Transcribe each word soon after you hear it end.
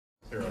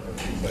learn a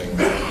few things.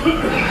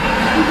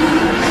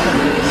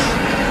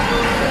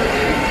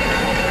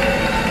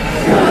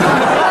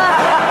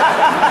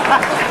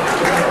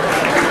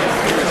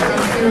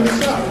 Clear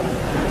this up,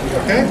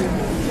 okay?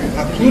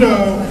 Pluto.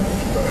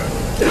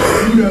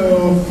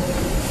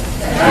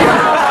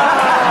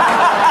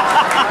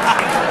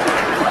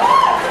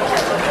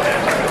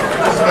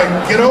 It's like,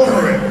 get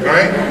over it,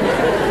 right?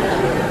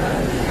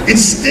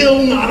 It's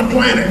still not a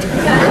planet.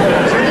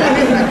 Right? So you don't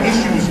even have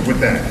issues with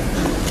that.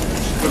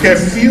 Okay, a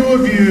few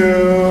of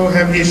you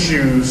have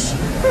issues.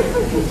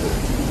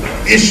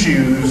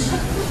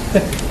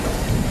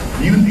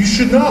 You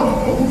should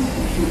know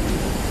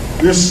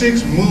there's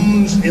 6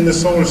 moons in the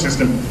solar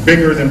system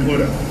bigger than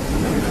Pluto.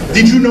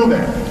 Did you know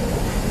that?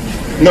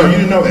 No, you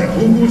didn't know that.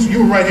 You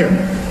were right here.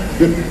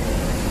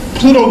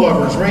 Pluto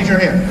lovers, raise your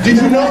hand. Did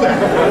you know that?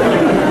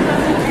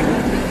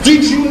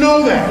 Did you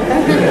know that?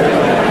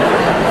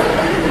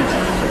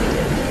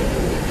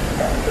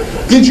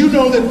 Did you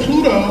know that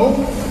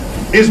Pluto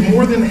is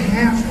more than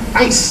half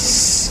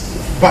ice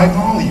by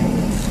volume?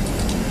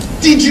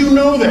 Did you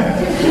know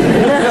that?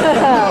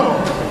 No.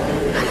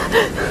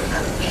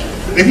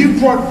 If you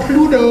brought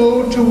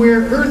Pluto to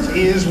where Earth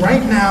is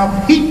right now,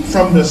 heat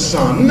from the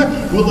sun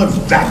will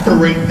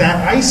evaporate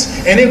that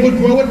ice and it would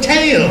grow a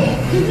tail.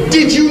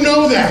 Did you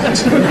know that?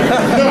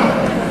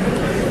 No.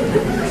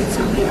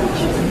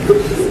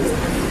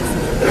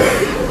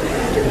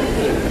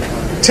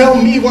 Tell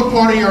me what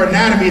part of your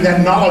anatomy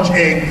that knowledge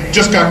egg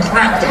just got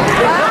cracked on.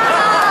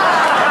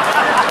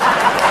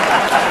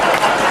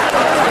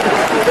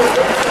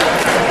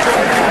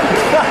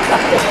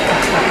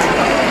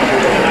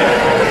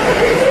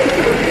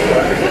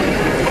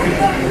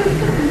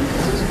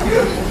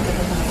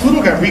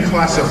 Pluto got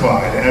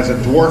reclassified as a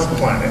dwarf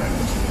planet.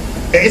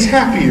 It's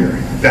happier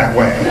that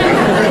way.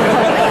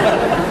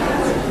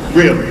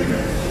 Really.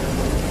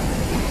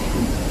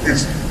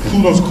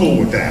 Pluto's cool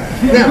with that.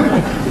 Now,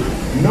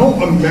 no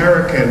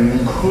American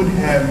could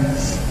have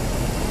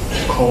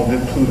called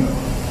it Pluto.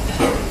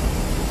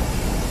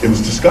 It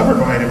was discovered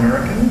by an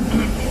American,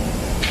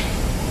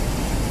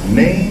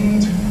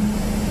 named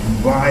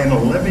by an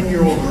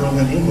 11-year-old girl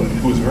in England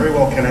who was very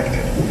well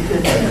connected.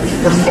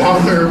 Her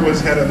father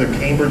was head of the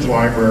Cambridge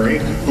Library,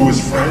 who was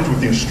friends with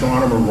the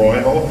Astronomer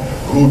Royal,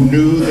 who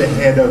knew the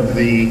head of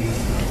the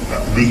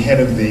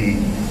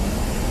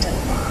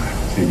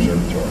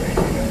observatory.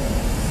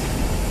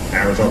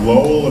 Arizona,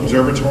 Lowell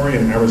Observatory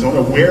in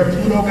Arizona, where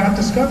Pluto got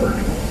discovered.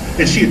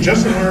 And she had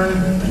just learned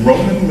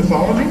Roman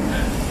mythology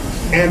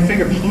and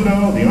figured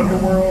Pluto, the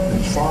underworld,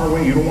 it's far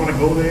away, you don't want to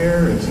go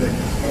there. It's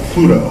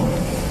Pluto.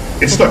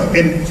 It's stuck.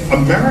 In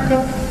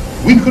America,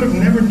 we could have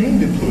never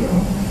named it Pluto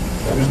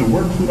because the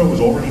word Pluto was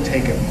already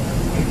taken.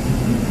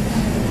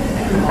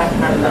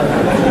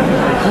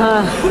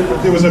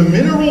 There was a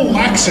mineral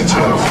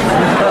laxative.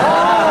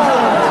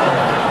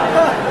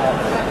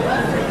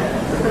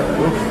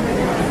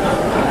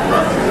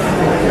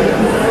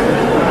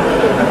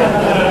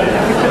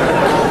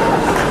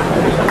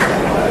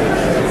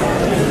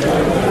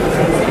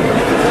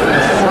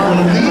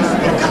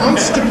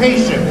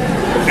 Constipation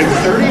in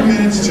 30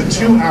 minutes to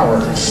 2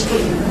 hours.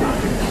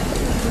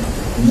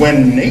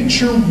 When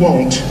nature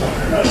won't,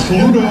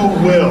 Pluto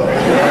will.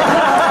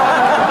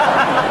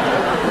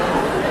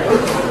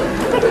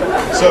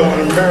 So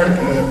an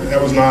American,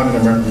 that was not an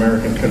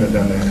American, couldn't have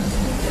done that.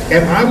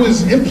 And I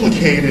was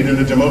implicated in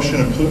the demotion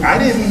of Pluto. I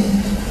didn't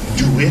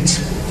do it,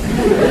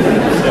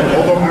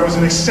 although I was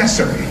an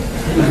accessory.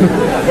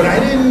 But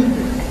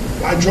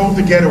I drove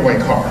the getaway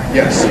car,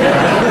 yes.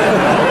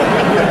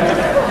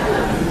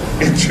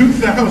 In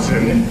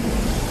 2000,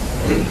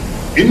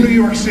 in New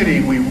York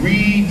City, we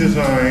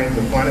redesigned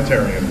the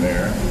planetarium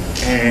there,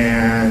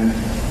 and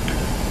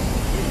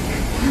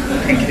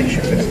in case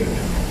you missed it.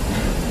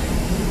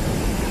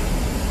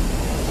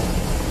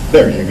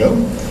 There you go,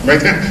 right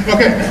there.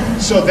 Okay,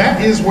 so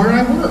that is where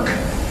I work.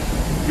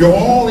 You're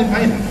all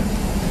invited,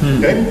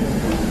 okay?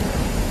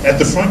 At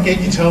the front gate,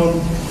 you tell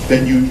them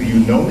that you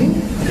know me.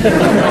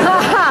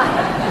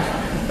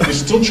 You're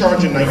still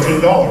charging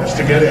 $19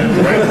 to get in,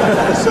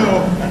 right?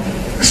 So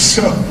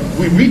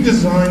we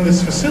redesigned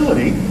this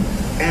facility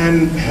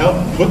and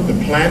helped put the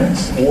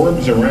planets,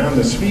 orbs around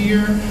the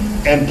sphere,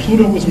 and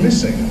Pluto was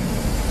missing.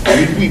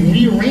 We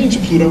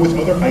rearranged Pluto with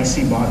other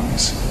icy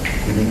bodies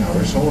in the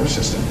outer solar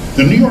system.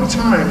 The New York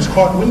Times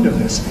caught wind of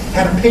this,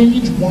 had a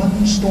page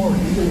 1 story.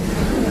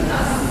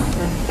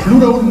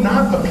 Pluto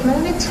not a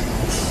planet?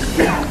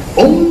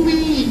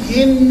 Only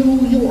in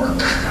New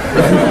York.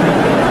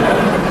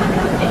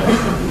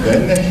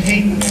 Then the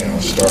hate mail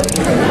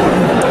started.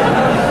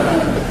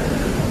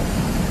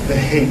 The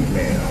hate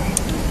mail.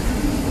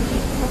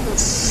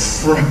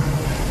 From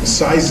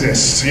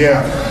Sizists,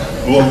 yeah.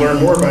 We'll learn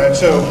more about it.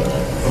 So,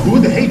 who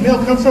would the hate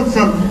mail come from?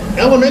 From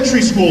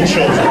elementary school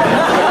children.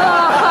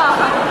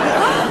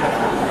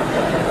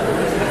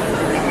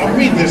 I'll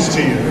read this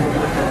to you.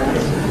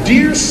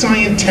 Dear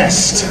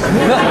scientist,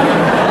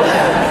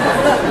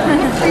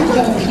 you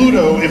call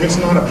Pluto if it's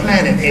not a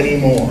planet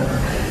anymore.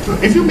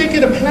 If you make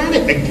it a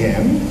planet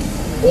again,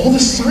 all the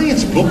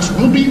science books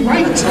will be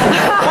right. She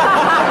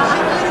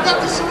write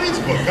about the science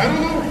book? I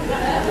don't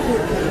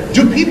know.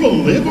 Do people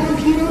live on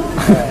Pluto?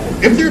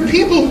 If there are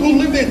people who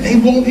live there, they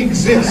won't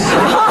exist.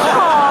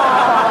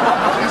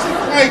 Hasn't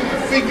quite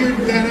figured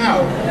that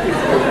out.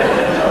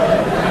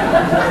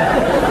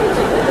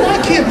 Why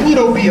can't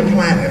Pluto be a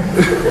planet?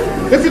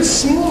 If it's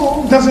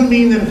small, doesn't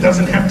mean that it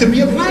doesn't have to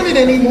be a planet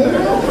anymore.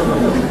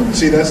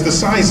 See, that's the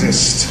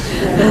sizist.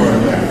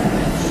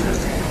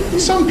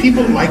 Some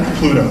people like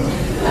Pluto.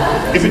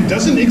 If it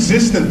doesn't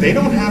exist, then they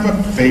don't have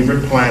a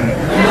favorite planet.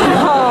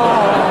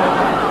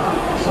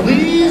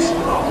 Please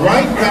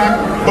write back,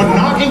 but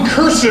not in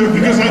cursive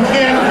because I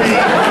can't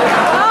read.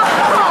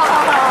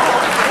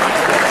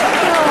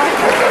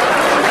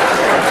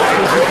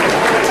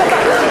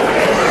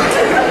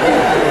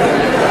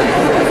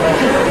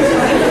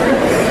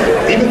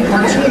 Even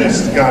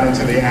cartoonists got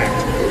into the act.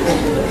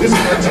 This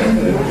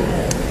cartoon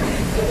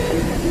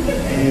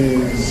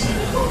is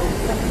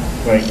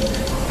like,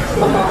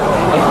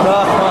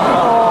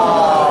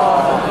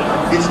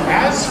 it's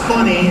as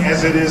funny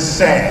as it is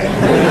sad.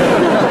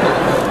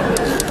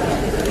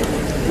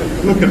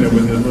 Look at him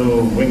with his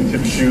little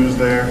wingtip shoes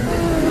there.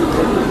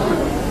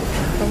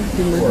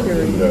 Poor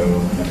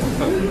Pluto.